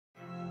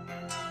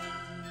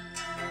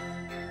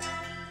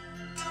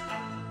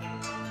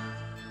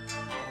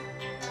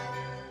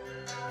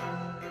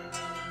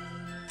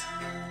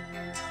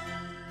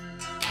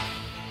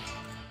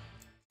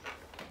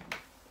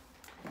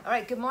All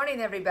right, good morning,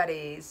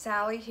 everybody.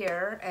 Sally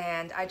here,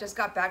 and I just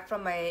got back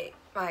from my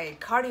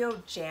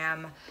cardio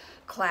jam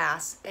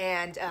class,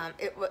 and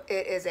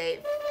it is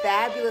a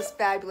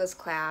fabulous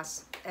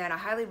class, and I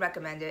highly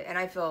recommend it. And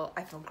I feel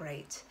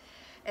great.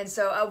 And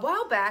so a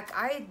while back,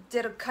 I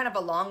did a kind of a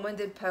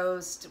long-winded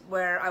post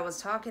where I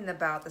was talking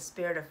about the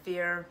spirit of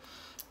fear.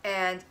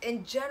 And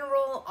in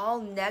general, all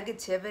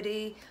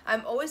negativity,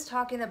 I'm always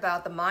talking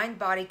about the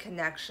mind-body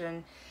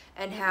connection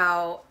and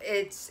how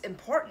it's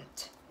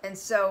important. And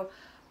so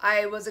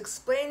I was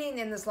explaining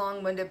in this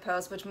long-winded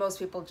post, which most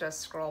people just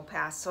scroll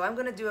past. So I'm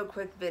going to do a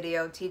quick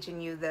video teaching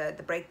you the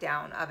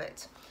breakdown of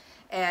it.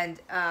 And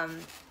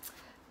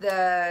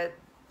the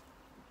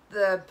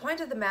point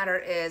of the matter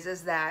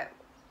is that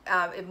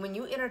when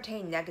you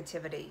entertain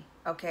negativity,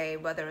 okay,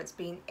 whether it's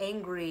being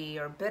angry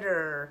or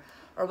bitter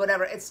or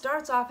whatever, it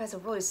starts off as a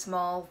really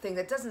small thing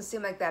that doesn't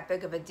seem like that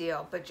big of a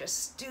deal, but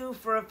just stew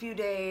for a few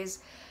days,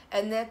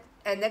 and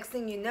next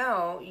thing you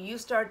know, you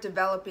start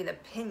developing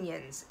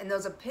opinions, and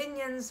those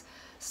opinions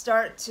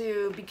start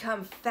to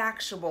become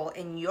factual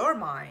in your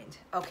mind,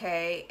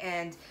 okay?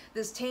 And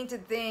this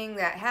tainted thing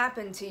that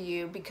happened to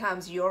you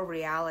becomes your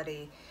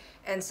reality.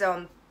 And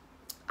so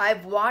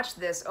I've watched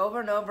this over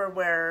and over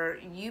where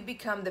you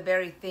become the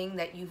very thing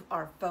that you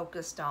are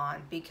focused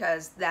on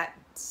because that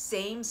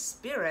same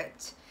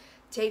spirit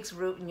takes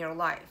root in your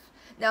life.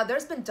 Now,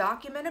 there's been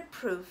documented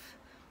proof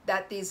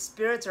that these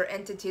spirits or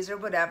entities or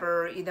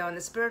whatever, you know, in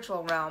the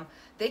spiritual realm,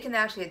 they can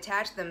actually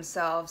attach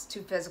themselves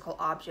to physical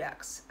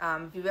objects.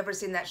 If you've ever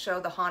seen that show,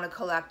 The Haunted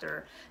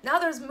Collector. Now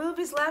there's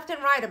movies left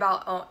and right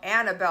about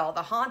Annabelle,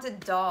 the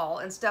haunted doll,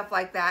 and stuff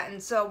like that.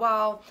 And so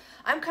while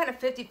I'm kind of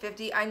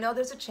 50-50, I know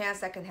there's a chance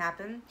that can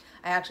happen.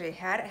 I actually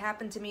had it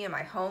happen to me in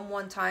my home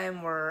one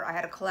time where I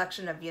had a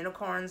collection of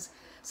unicorns.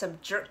 Some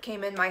jerk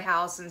came in my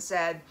house and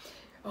said,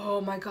 "Oh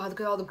my God,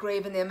 look at all the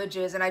graven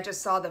images." And I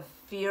just saw the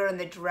fear and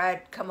the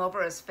dread come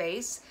over his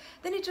face.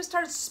 Then he just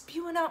started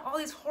spewing out all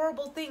these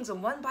horrible things.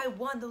 And one by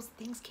one, those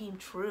things came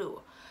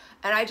true.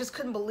 And I just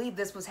couldn't believe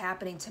this was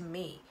happening to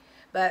me.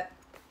 But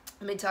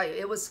let me tell you,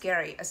 it was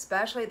scary,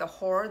 especially the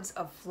hordes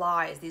of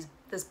flies,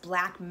 this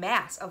black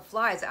mass of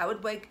flies.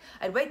 I'd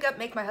wake up,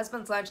 make my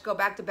husband's lunch, go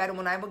back to bed. And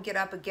when I would get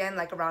up again,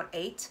 like around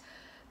 8,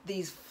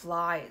 these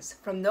flies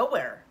from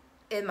nowhere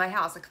in my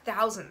house, like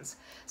thousands.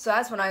 So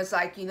that's when I was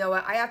like, you know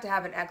what, I have to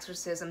have an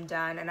exorcism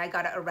done, and I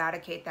got to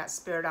eradicate that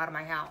spirit out of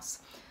my house.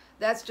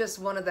 That's just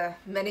one of the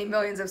many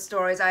millions of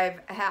stories.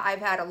 I've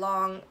had a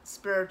long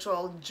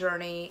spiritual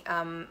journey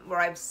where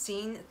I've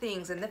seen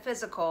things in the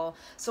physical,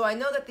 so I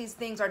know that these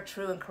things are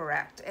true and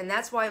correct. And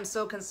that's why I'm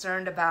so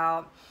concerned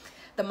about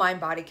the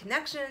mind-body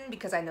connection,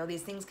 because I know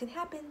these things can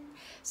happen.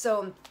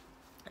 So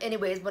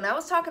anyways, when I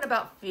was talking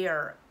about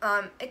fear,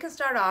 it can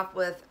start off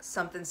with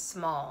something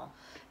small,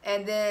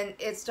 and then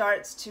it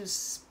starts to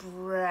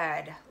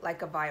spread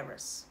like a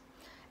virus.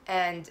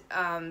 And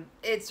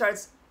it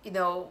starts, you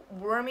know,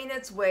 worming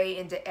its way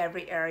into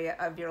every area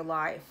of your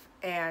life.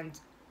 And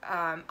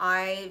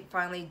I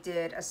finally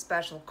did a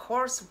special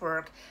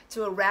coursework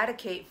to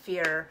eradicate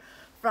fear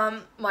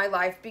from my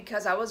life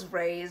because I was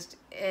raised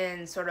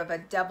in sort of a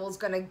devil's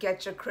gonna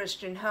get you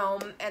Christian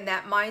home, and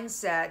that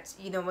mindset,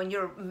 you know, when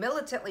you're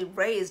militantly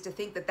raised to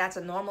think that that's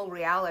a normal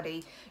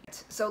reality.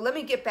 So let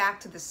me get back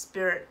to the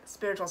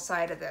spiritual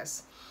side of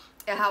this,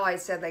 and how I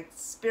said like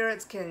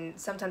spirits can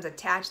sometimes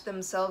attach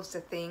themselves to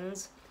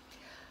things.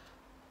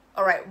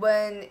 All right,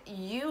 when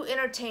you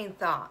entertain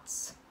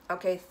thoughts,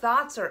 okay,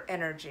 thoughts are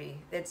energy.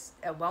 It's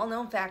a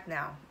well-known fact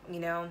now, you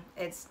know.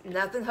 It's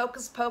nothing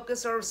hocus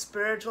pocus or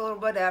spiritual or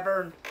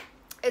whatever.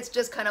 It's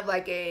just kind of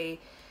like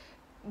a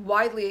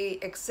widely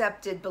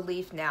accepted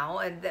belief now,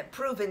 and that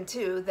proven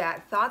too,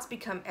 that thoughts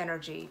become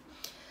energy.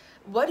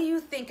 What do you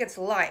think it's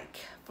like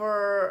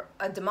for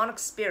a demonic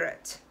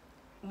spirit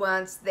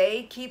once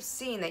they keep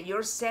seeing that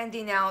you're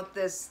sending out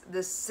this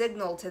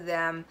signal to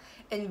them,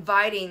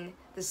 inviting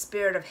the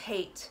spirit of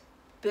hate,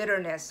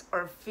 bitterness,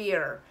 or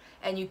fear,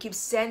 and you keep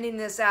sending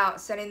this out,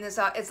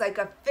 it's like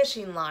a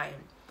fishing line.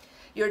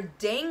 You're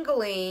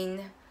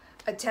dangling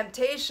a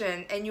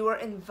temptation, and you are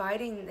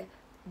inviting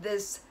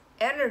this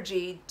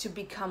energy to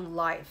become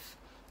life.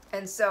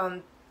 And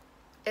so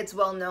it's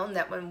well known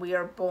that when we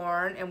are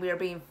born and we are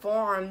being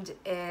formed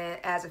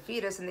as a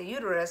fetus in the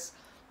uterus,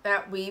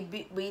 that we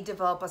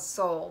develop a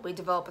soul, we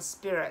develop a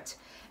spirit.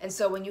 And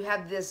so when you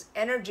have this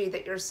energy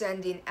that you're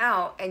sending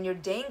out and you're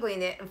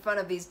dangling it in front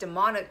of these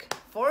demonic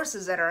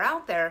forces that are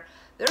out there,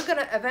 they're going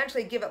to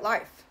eventually give it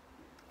life.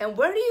 And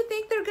where do you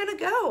think they're going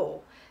to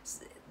go?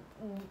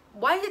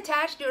 Why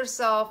attach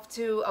yourself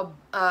to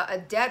a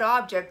dead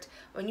object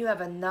when you have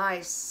a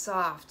nice,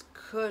 soft,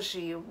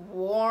 cushy,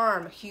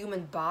 warm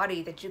human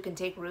body that you can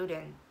take root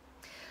in?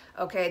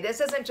 Okay, this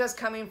isn't just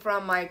coming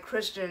from my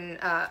Christian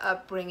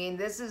upbringing.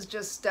 This is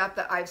just stuff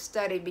that I've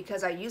studied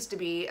because I used to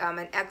be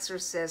an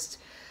exorcist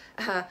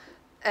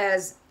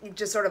as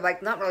just sort of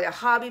like, not really a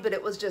hobby, but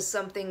it was just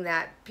something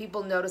that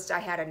people noticed I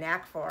had a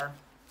knack for.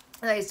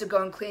 And I used to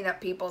go and clean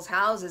up people's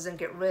houses and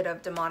get rid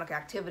of demonic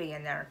activity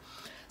in there.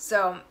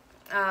 So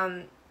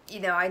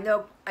I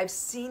know I've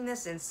seen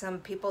this in some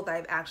people that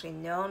I've actually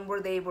known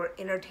where they were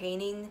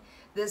entertaining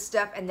this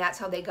stuff, and that's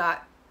how they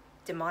got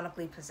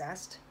demonically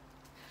possessed.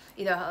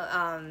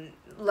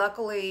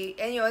 Luckily,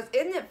 and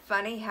isn't it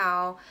funny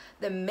how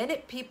the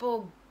minute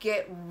people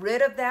get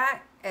rid of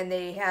that and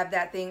they have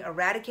that thing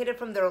eradicated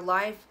from their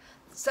life,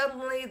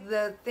 suddenly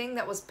the thing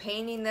that was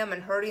paining them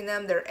and hurting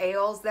them, their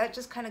ails, that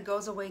just kind of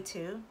goes away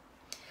too.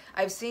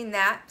 I've seen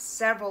that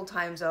several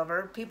times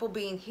over. People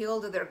being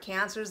healed of their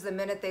cancers the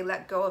minute they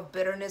let go of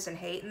bitterness and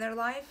hate in their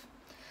life.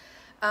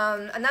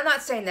 And I'm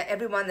not saying that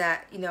everyone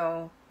that,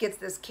 gets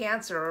this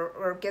cancer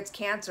or gets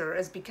cancer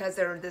is because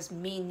they're this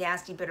mean,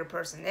 nasty, bitter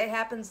person. It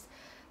happens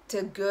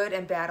to good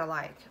and bad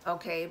alike,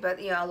 okay? But,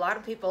 a lot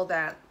of people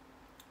that,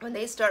 when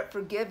they start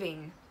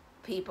forgiving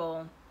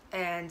people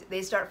and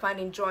they start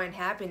finding joy and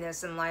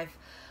happiness in life,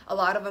 a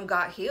lot of them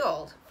got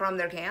healed from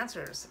their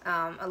cancers.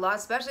 A lot,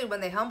 especially when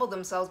they humbled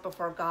themselves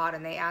before God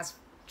and they asked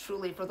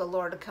truly for the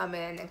Lord to come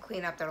in and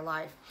clean up their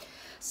life.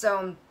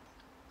 So,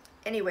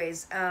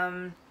 anyways,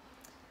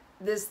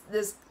 this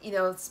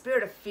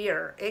spirit of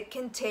fear, it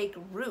can take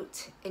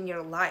root in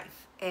your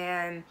life,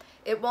 and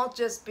it won't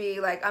just be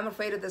like, I'm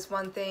afraid of this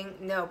one thing.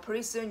 No,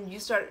 pretty soon you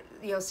start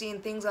seeing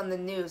things on the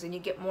news and you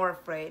get more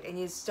afraid, and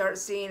you start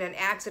seeing an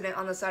accident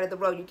on the side of the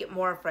road, you get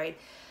more afraid.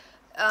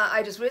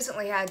 I just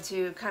recently had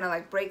to kind of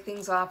like break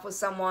things off with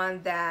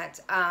someone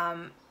that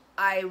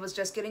I was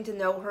just getting to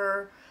know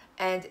her,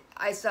 and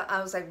I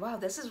was like, wow,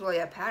 this is really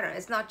a pattern.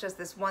 It's not just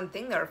this one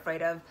thing they're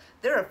afraid of.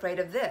 They're afraid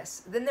of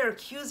this. Then they're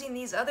accusing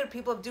these other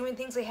people of doing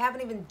things they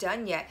haven't even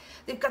done yet.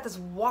 They've got this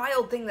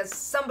wild thing that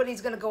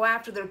somebody's going to go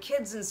after their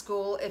kids in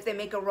school if they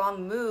make a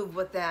wrong move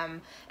with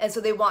them. And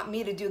so they want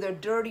me to do their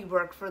dirty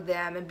work for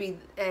them and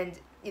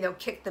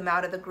kick them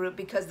out of the group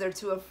because they're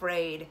too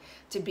afraid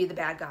to be the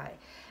bad guy.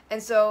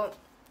 And so,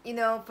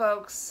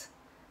 folks,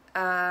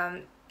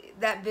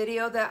 that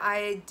video that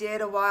I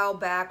did a while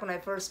back when I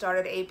first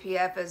started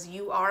APF as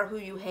You Are Who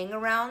You Hang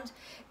Around,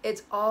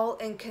 it's all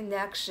in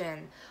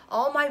connection.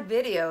 All my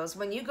videos,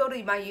 when you go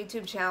to my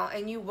YouTube channel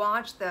and you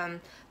watch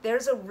them,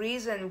 there's a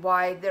reason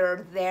why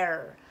they're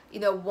there.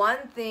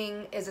 One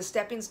thing is a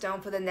stepping stone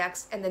for the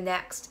next and the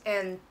next.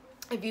 And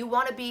if you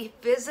want to be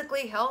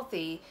physically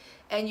healthy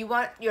and you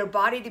want your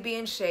body to be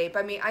in shape,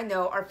 I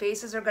know our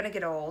faces are going to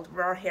get old,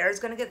 our hair is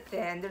going to get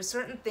thin. There's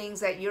certain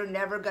things that you're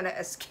never going to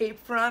escape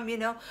from,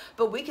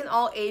 but we can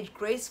all age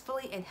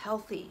gracefully and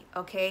healthy,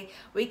 okay?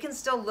 We can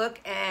still look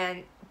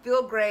and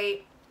feel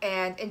great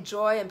and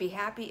enjoy and be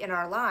happy in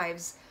our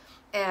lives.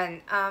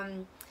 And,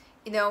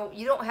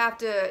 you don't have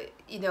to,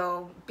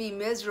 be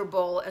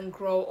miserable and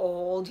grow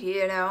old,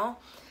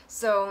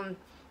 So,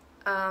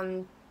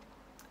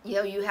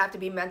 you have to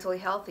be mentally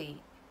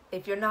healthy.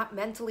 If you're not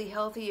mentally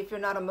healthy, if you're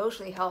not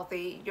emotionally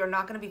healthy, you're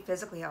not going to be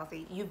physically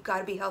healthy. You've got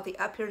to be healthy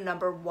up here,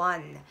 number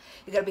one.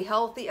 You got to be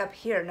healthy up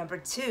here, number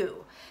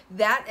two.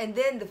 That, and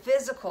then the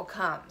physical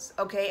comes,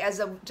 okay,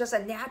 as just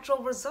a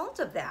natural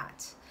result of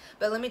that.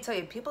 But let me tell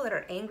you, people that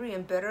are angry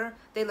and bitter,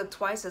 they look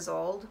twice as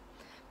old.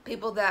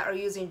 People that are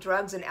using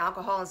drugs and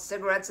alcohol and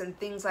cigarettes and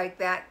things like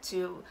that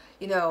to,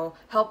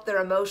 help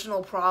their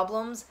emotional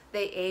problems,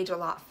 they age a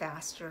lot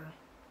faster.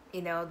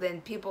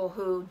 Than people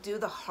who do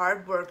the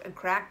hard work and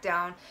crack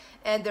down,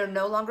 and they're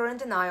no longer in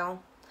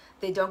denial.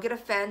 They don't get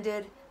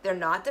offended. They're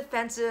not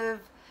defensive.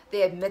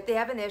 They admit they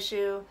have an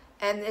issue.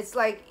 And it's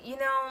like,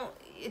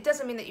 it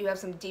doesn't mean that you have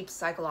some deep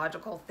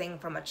psychological thing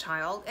from a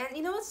child. And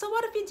you know what? So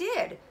what if you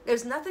did?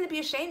 There's nothing to be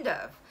ashamed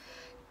of.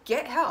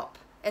 Get help.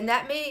 And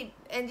that may,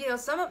 and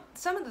some of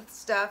the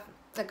stuff,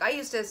 like I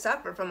used to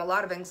suffer from a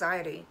lot of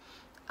anxiety.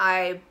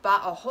 I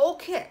bought a whole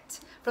kit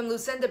from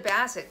Lucinda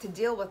Bassett to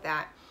deal with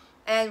that.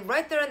 And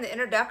right there in the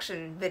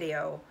introduction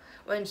video,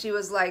 when she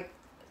was like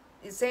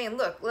saying,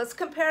 look, let's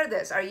compare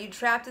this. Are you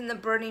trapped in the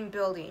burning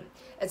building?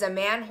 Is a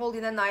man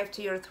holding a knife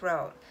to your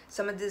throat?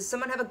 Does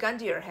someone have a gun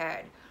to your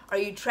head? Are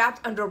you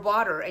trapped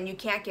underwater and you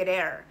can't get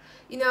air?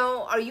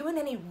 Are you in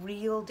any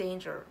real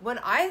danger? When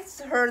I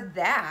heard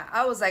that,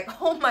 I was like,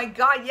 oh my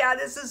God, yeah,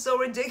 this is so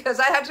ridiculous.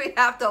 I actually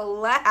have to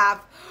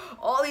laugh.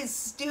 All these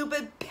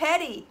stupid,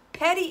 petty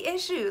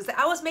issues that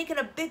I was making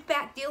a big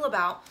fat deal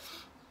about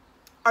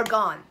are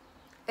gone.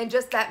 In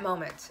just that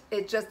moment,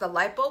 the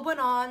light bulb went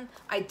on.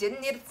 I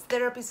didn't need a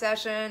therapy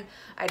session.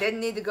 I didn't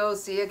need to go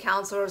see a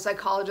counselor or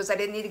psychologist. I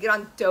didn't need to get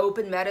on dope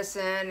and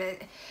medicine,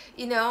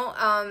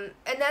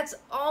 and that's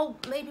all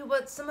maybe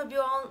what some of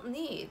you all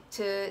need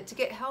to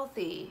get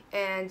healthy.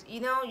 And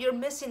you're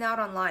missing out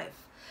on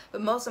life, but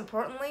most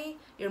importantly,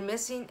 you're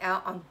missing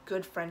out on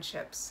good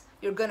friendships.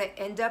 You're going to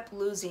end up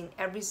losing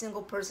every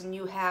single person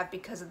you have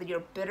because of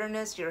your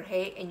bitterness, your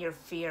hate, and your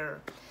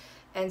fear.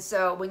 And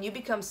so when you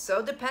become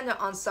so dependent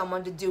on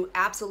someone to do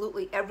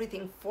absolutely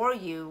everything for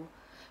you,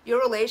 your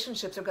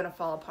relationships are going to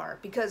fall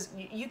apart because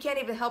you can't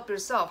even help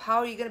yourself. How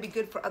are you going to be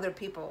good for other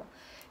people?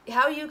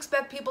 How do you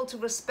expect people to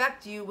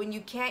respect you when you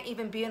can't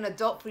even be an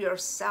adult for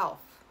yourself?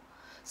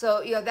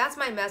 So, that's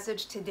my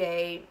message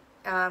today.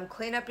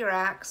 Clean up your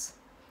acts,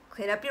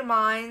 clean up your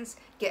minds,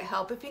 get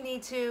help if you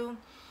need to,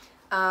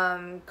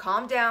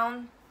 calm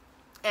down,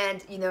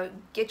 and,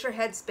 get your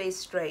headspace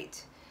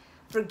straight.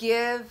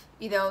 Forgive,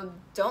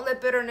 don't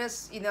let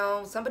bitterness,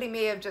 somebody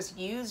may have just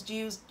used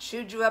you,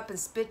 chewed you up and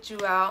spit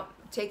you out.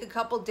 Take a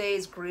couple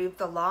days, grieve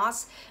the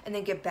loss, and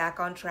then get back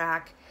on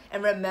track.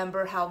 And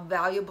remember how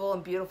valuable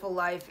and beautiful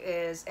life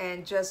is,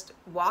 and just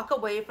walk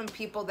away from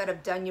people that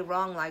have done you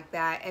wrong like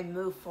that and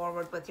move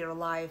forward with your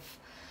life.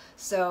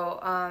 So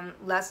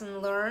lesson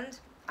learned.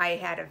 I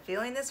had a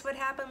feeling this would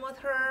happen with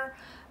her.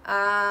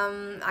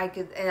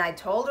 I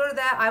told her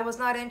that I was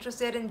not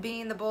interested in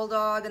being the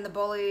bulldog and the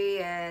bully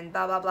and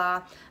blah, blah,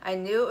 blah. I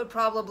knew it would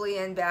probably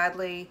end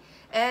badly.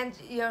 And,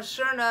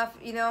 sure enough,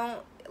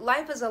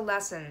 life is a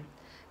lesson.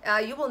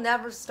 You will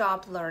never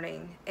stop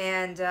learning.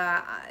 And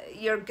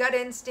your gut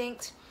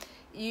instinct,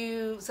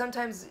 you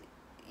sometimes,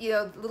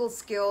 little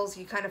skills,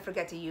 you kind of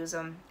forget to use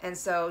them. And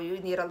so you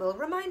need a little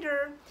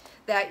reminder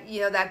that,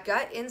 that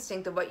gut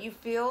instinct of what you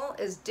feel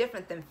is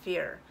different than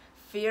fear.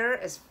 Fear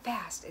is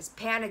fast, it's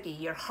panicky,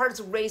 your heart's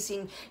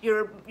racing,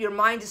 your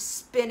mind is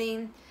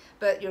spinning.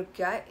 But your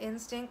gut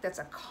instinct, that's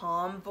a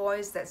calm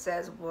voice that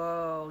says,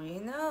 whoa,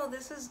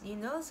 this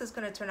is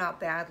going to turn out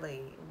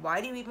badly.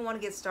 Why do you even want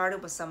to get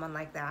started with someone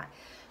like that?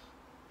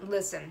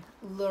 Listen,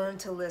 learn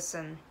to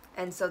listen.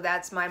 And so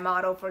that's my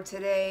motto for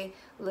today.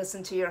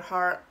 Listen to your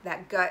heart,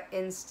 that gut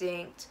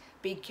instinct.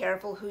 Be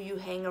careful who you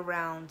hang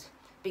around.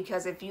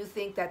 Because if you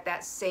think that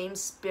that same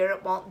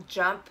spirit won't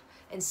jump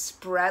and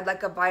spread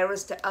like a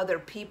virus to other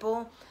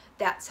people,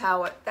 that's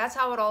how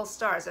it all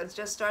starts. It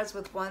just starts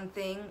with one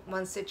thing,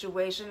 one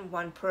situation,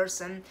 one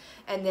person,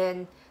 and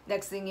then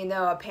next thing you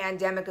know, a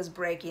pandemic is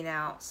breaking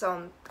out.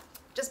 So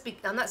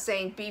I'm not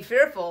saying be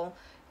fearful,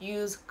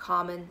 use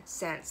common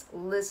sense.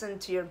 Listen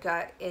to your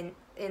gut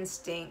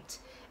instinct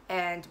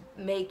and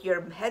make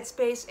your head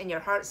space and your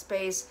heart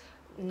space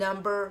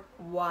number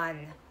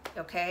one.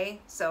 Okay,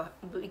 so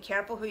be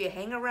careful who you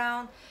hang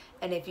around.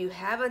 And if you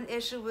have an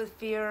issue with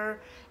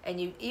fear,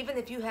 and even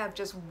if you have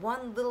just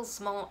one little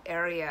small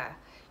area,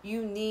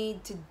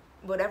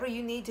 whatever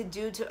you need to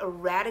do to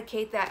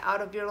eradicate that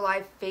out of your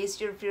life,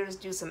 face your fears,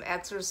 do some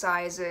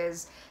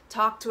exercises,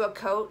 talk to a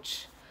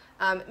coach.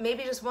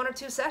 Maybe just 1 or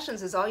 2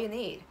 sessions is all you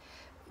need.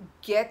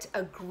 Get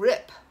a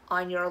grip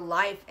on your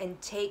life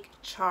and take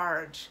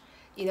charge.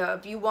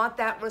 If you want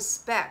that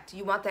respect,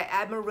 you want that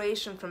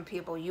admiration from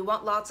people, you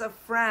want lots of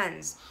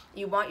friends,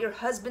 you want your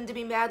husband to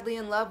be madly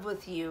in love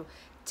with you,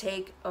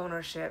 take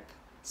ownership.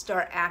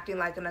 Start acting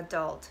like an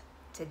adult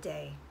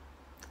today.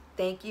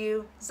 Thank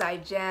you, Zai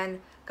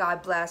Jen.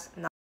 God bless.